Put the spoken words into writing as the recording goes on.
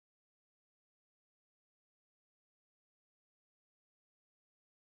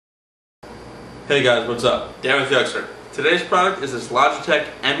Hey guys, what's up? Dan with VideoYug. Today's product is this Logitech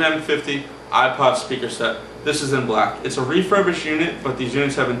MM50 iPod speaker set. This is in black. It's a refurbished unit, but these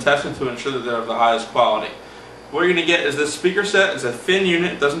units have been tested to ensure that they're of the highest quality. What you're going to get is this speaker set. It's a thin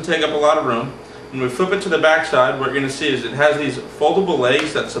unit, doesn't take up a lot of room. When we flip it to the back side, what you're going to see is it has these foldable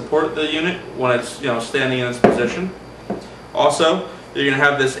legs that support the unit when it's standing in its position. Also, you're going to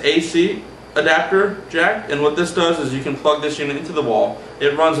have this AC adapter jack, and what this does is you can plug this unit into the wall.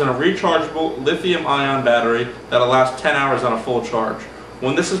 It runs on a rechargeable lithium-ion battery that'll last 10 hours on a full charge.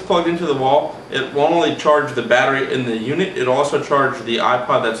 When this is plugged into the wall, it won't only charge the battery in the unit, it'll also charge the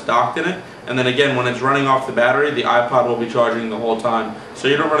iPod that's docked in it, and then again, when it's running off the battery, the iPod will be charging the whole time. So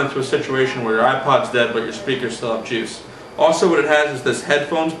you don't run into a situation where your iPod's dead but your speakers still have juice. Also, what it has is this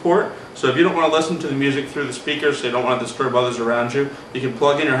headphones port, so if you don't want to listen to the music through the speakers, so you don't want to disturb others around you, you can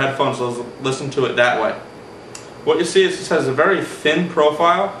plug in your headphones and listen to it that way. What you see is this has a very thin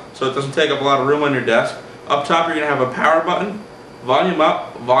profile, so it doesn't take up a lot of room on your desk. Up top you're going to have a power button, volume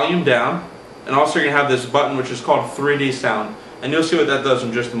up, volume down, and also you're going to have this button which is called 3D sound, and you'll see what that does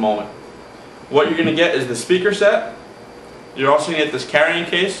in just a moment. What you're going to get is the speaker set. You're also going to get this carrying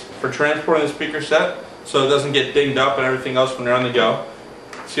case for transporting the speaker set, so it doesn't get dinged up and everything else when you're on the go.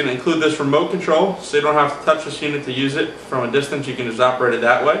 It's going to include this remote control, so you don't have to touch this unit to use it from a distance. You can just operate it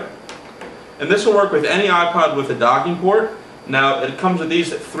that way. And this will work with any iPod with a docking port. Now, it comes with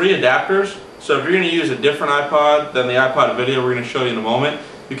these 3 adapters, so if you're going to use a different iPod than the iPod video we're going to show you in a moment,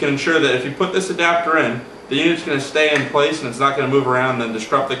 you can ensure that if you put this adapter in, the unit's going to stay in place and it's not going to move around and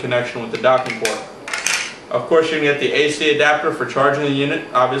disrupt the connection with the docking port. Of course, you can get the AC adapter for charging the unit,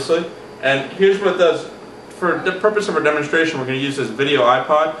 obviously. And here's what it does. For the purpose of our demonstration, we're going to use this video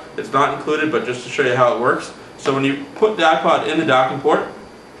iPod. It's not included, but just to show you how it works. So when you put the iPod in the docking port,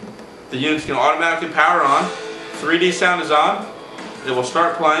 the unit's going to automatically power on. 3D sound is on. It will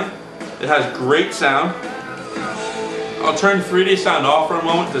start playing. It has great sound. I'll turn 3D sound off for a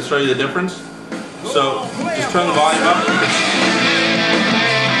moment to show you the difference. So just turn the volume up.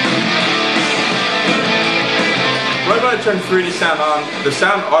 Right when I turned 3D sound on, the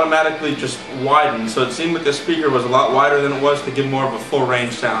sound automatically just widened, so it seemed like the speaker was a lot wider than it was to give more of a full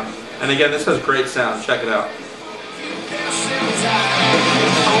range sound. And again, this has great sound. Check it out.